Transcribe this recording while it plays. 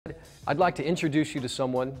I'd like to introduce you to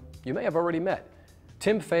someone you may have already met,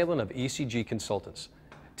 Tim Phelan of ECG Consultants.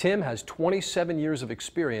 Tim has 27 years of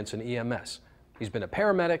experience in EMS. He's been a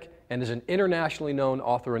paramedic and is an internationally known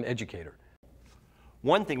author and educator.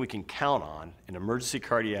 One thing we can count on in emergency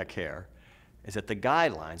cardiac care is that the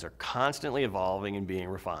guidelines are constantly evolving and being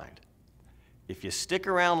refined. If you stick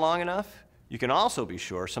around long enough, you can also be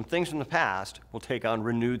sure some things from the past will take on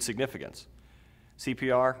renewed significance.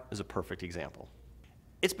 CPR is a perfect example.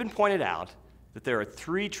 It's been pointed out that there are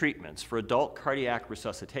 3 treatments for adult cardiac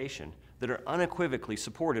resuscitation that are unequivocally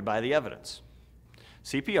supported by the evidence: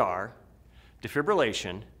 CPR,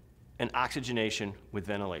 defibrillation, and oxygenation with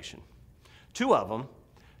ventilation. 2 of them,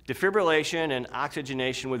 defibrillation and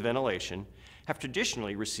oxygenation with ventilation, have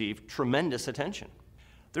traditionally received tremendous attention.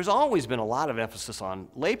 There's always been a lot of emphasis on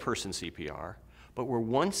layperson CPR, but we're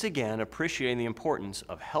once again appreciating the importance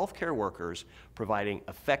of healthcare workers providing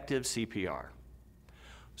effective CPR.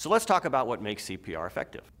 So let's talk about what makes CPR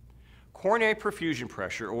effective. Coronary perfusion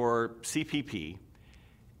pressure, or CPP,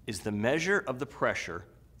 is the measure of the pressure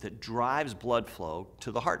that drives blood flow to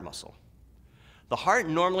the heart muscle. The heart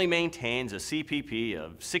normally maintains a CPP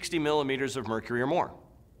of 60 millimeters of mercury or more.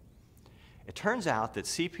 It turns out that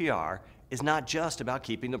CPR is not just about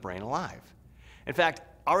keeping the brain alive. In fact,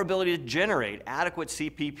 our ability to generate adequate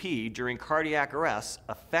CPP during cardiac arrest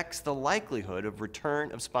affects the likelihood of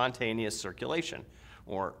return of spontaneous circulation,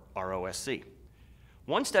 or ROSC.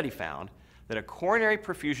 One study found that a coronary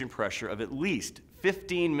perfusion pressure of at least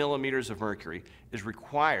 15 millimeters of mercury is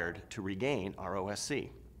required to regain ROSC.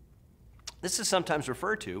 This is sometimes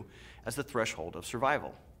referred to as the threshold of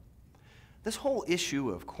survival. This whole issue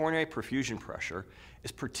of coronary perfusion pressure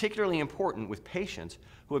is particularly important with patients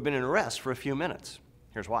who have been in arrest for a few minutes.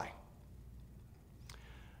 Here's why.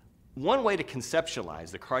 One way to conceptualize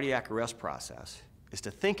the cardiac arrest process is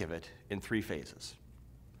to think of it in 3 phases: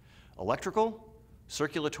 electrical,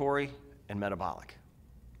 circulatory, and metabolic.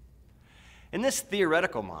 In this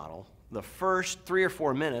theoretical model, the first 3 or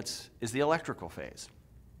 4 minutes is the electrical phase.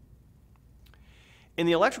 In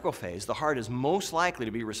the electrical phase, the heart is most likely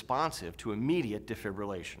to be responsive to immediate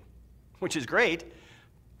defibrillation, which is great,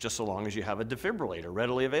 just so long as you have a defibrillator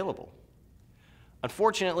readily available.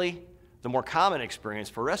 Unfortunately, the more common experience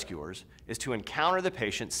for rescuers is to encounter the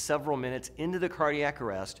patient several minutes into the cardiac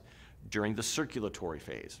arrest during the circulatory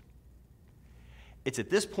phase. It's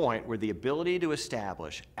at this point where the ability to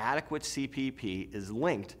establish adequate CPP is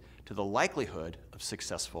linked to the likelihood of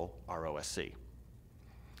successful ROSC.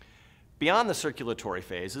 Beyond the circulatory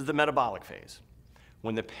phase is the metabolic phase.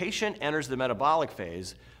 When the patient enters the metabolic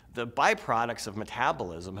phase, the byproducts of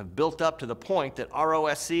metabolism have built up to the point that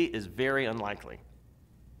ROSC is very unlikely.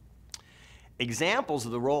 Examples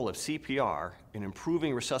of the role of CPR in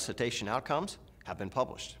improving resuscitation outcomes have been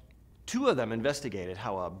published. 2 of them investigated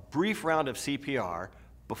how a brief round of CPR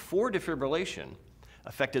before defibrillation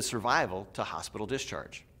affected survival to hospital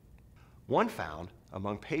discharge. One found,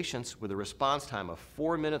 among patients with a response time of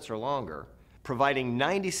 4 minutes or longer, providing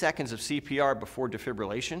 90 seconds of CPR before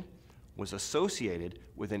defibrillation was associated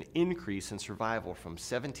with an increase in survival from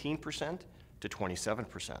 17% to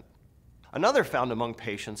 27%. Another found among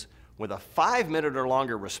patients with a 5-minute or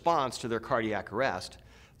longer response to their cardiac arrest,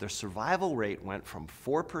 their survival rate went from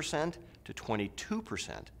 4% to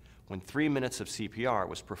 22% when 3 minutes of CPR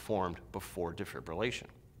was performed before defibrillation.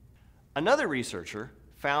 Another researcher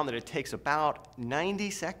found that it takes about 90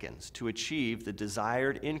 seconds to achieve the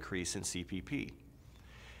desired increase in CPP.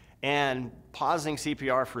 And pausing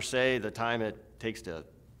CPR for, say, the time it takes to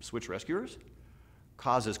switch rescuers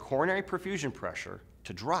causes coronary perfusion pressure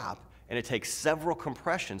to drop, and it takes several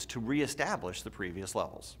compressions to reestablish the previous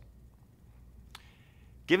levels.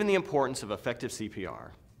 Given the importance of effective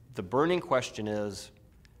CPR, the burning question is,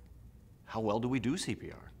 how well do we do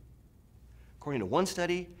CPR? According to one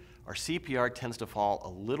study, our CPR tends to fall a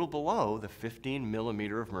little below the 15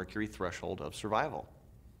 millimeter of mercury threshold of survival.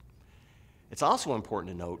 It's also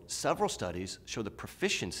important to note several studies show the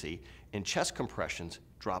proficiency in chest compressions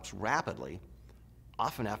drops rapidly,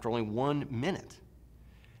 often after only 1 minute.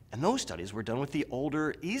 And those studies were done with the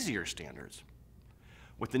older, easier standards.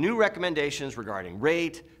 With the new recommendations regarding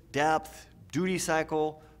rate, depth, duty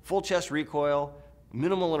cycle, full chest recoil,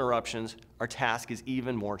 minimal interruptions, our task is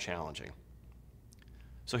even more challenging.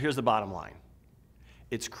 So here's the bottom line.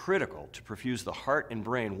 It's critical to perfuse the heart and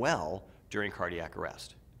brain well during cardiac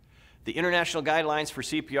arrest. The international guidelines for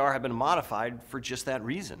CPR have been modified for just that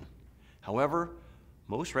reason. However,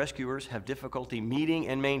 most rescuers have difficulty meeting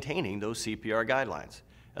and maintaining those CPR guidelines.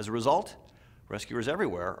 As a result, rescuers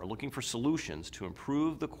everywhere are looking for solutions to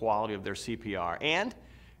improve the quality of their CPR and,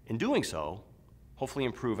 in doing so, hopefully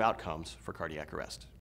improve outcomes for cardiac arrest.